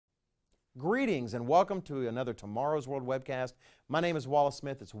Greetings and welcome to another Tomorrow's World webcast. My name is Wallace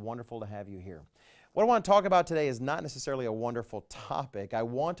Smith. It's wonderful to have you here. What I want to talk about today is not necessarily a wonderful topic. I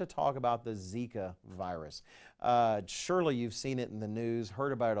want to talk about the Zika virus. Surely you've seen it in the news,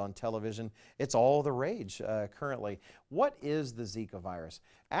 heard about it on television. It's all the rage currently. What is the Zika virus?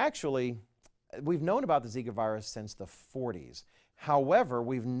 Actually, we've known about the Zika virus since the 40s. However,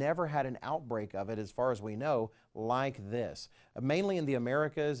 we've never had an outbreak of it, as far as we know, like this. Mainly in the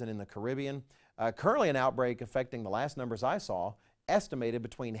Americas and in the Caribbean. Currently an outbreak affecting, the last numbers I saw, estimated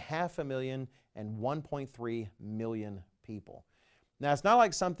between 500,000 and 1.3 million people. Now, it's not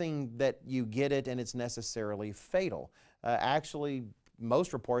like something that you get it and it's necessarily fatal. Actually,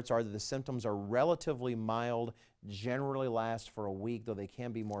 most reports are that the symptoms are relatively mild, generally last for a week, though they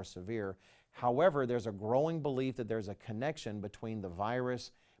can be more severe. However, there's a growing belief that there's a connection between the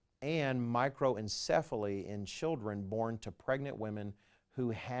virus and microencephaly in children born to pregnant women who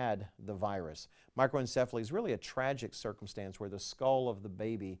had the virus. Microencephaly is really a tragic circumstance where the skull of the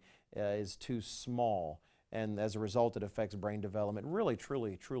baby is too small, and as a result it affects brain development. Really,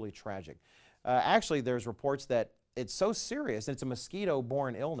 truly tragic. Actually, there's reports that it's so serious, and it's a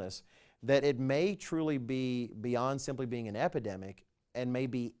mosquito-borne illness, that it may truly be beyond simply being an epidemic and may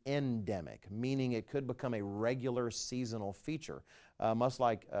be endemic, meaning it could become a regular seasonal feature, much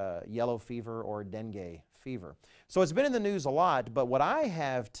like yellow fever or dengue fever. So it's been in the news a lot, but what I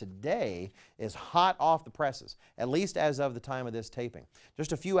have today is hot off the presses, at least as of the time of this taping.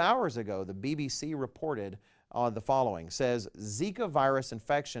 Just a few hours ago, the BBC reported the following. Says, Zika virus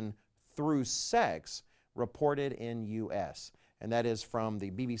infection through sex reported in U.S. And that is from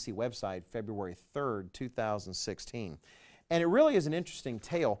the BBC website, February 3rd, 2016. And it really is an interesting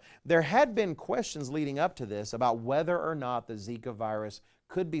tale. There had been questions leading up to this about whether or not the Zika virus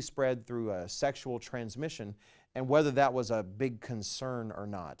could be spread through a sexual transmission and whether that was a big concern or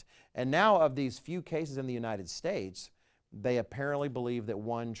not. And now, of these few cases in the United States, they apparently believe that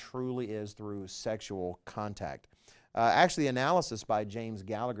one truly is through sexual contact. Actually, the analysis by James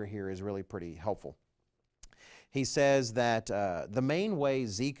Gallagher here is really pretty helpful. He says that the main way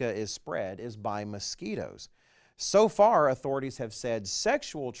Zika is spread is by mosquitoes. So far, authorities have said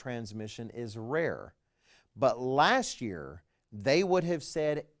sexual transmission is rare, but last year they would have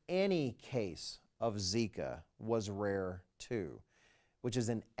said any case of Zika was rare too, which is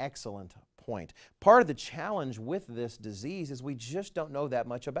an excellent point. Part of the challenge with this disease is we just don't know that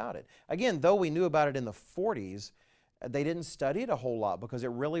much about it. Again, though we knew about it in the 40s, they didn't study it a whole lot because it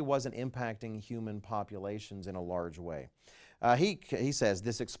really wasn't impacting human populations in a large way. He says,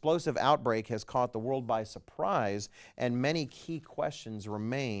 this explosive outbreak has caught the world by surprise and many key questions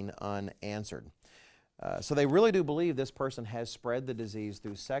remain unanswered. So they really do believe this person has spread the disease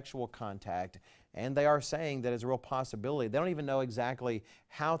through sexual contact, and they are saying that it's a real possibility. They don't even know exactly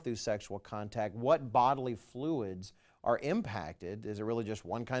how through sexual contact, what bodily fluids are impacted. Is it really just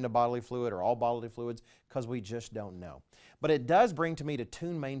one kind of bodily fluid or all bodily fluids? Because we just don't know. But it does bring to me to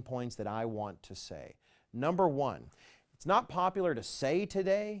two main points that I want to say. Number one, it's not popular to say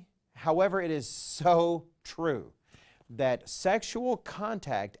today, however, it is so true that sexual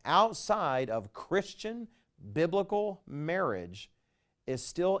contact outside of Christian biblical marriage is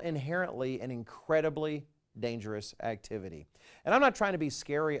still inherently an incredibly dangerous activity. And I'm not trying to be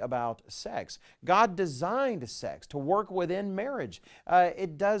scary about sex. God designed sex to work within marriage.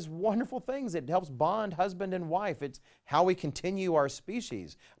 It does wonderful things. It helps bond husband and wife. It's how we continue our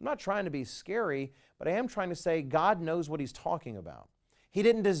species. I'm not trying to be scary, but I am trying to say God knows what He's talking about. He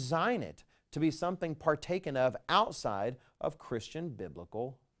didn't design it to be something partaken of outside of Christian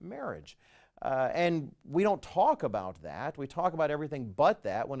biblical marriage. And we don't talk about that. We talk about everything but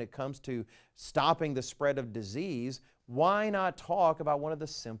that when it comes to stopping the spread of disease. Why not talk about one of the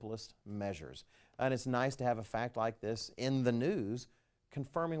simplest measures? And it's nice to have a fact like this in the news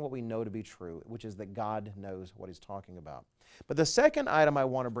confirming what we know to be true, which is that God knows what He's talking about. But the second item I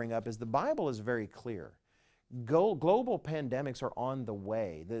want to bring up is the Bible is very clear. Global pandemics are on the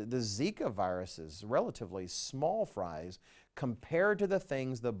way. The Zika virus is relatively small fries compared to the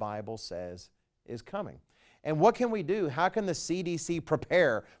things the Bible says is coming. And what can we do? How can the CDC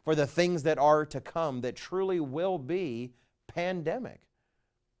prepare for the things that are to come that truly will be pandemic?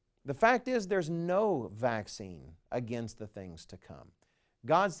 The fact is there's no vaccine against the things to come.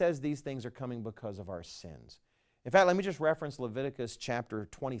 God says these things are coming because of our sins. In fact, let me just reference Leviticus chapter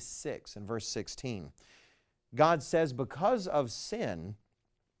 26 and verse 16. God says, because of sin,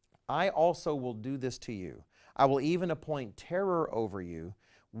 I also will do this to you. I will even appoint terror over you,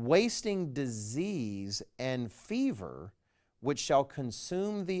 wasting disease and fever, which shall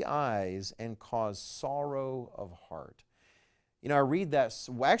consume the eyes and cause sorrow of heart. You know, I read that,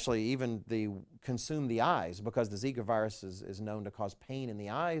 actually even consume the eyes, because the Zika virus is known to cause pain in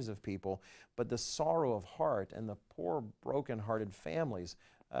the eyes of people, but the sorrow of heart and the poor broken-hearted families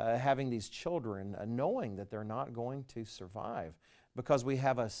having these children knowing that they're not going to survive because we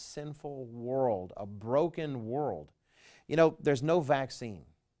have a sinful world, a broken world. You know, there's no vaccine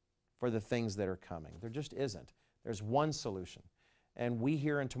for the things that are coming. There just isn't. There's one solution. And we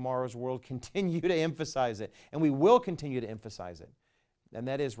here in Tomorrow's World continue to emphasize it, and we will continue to emphasize it, and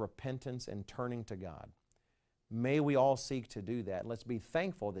that is repentance and turning to God. May we all seek to do that. Let's be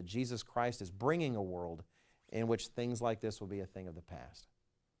thankful that Jesus Christ is bringing a world in which things like this will be a thing of the past.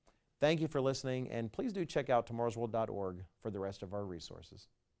 Thank you for listening, and please do check out tomorrowsworld.org for the rest of our resources.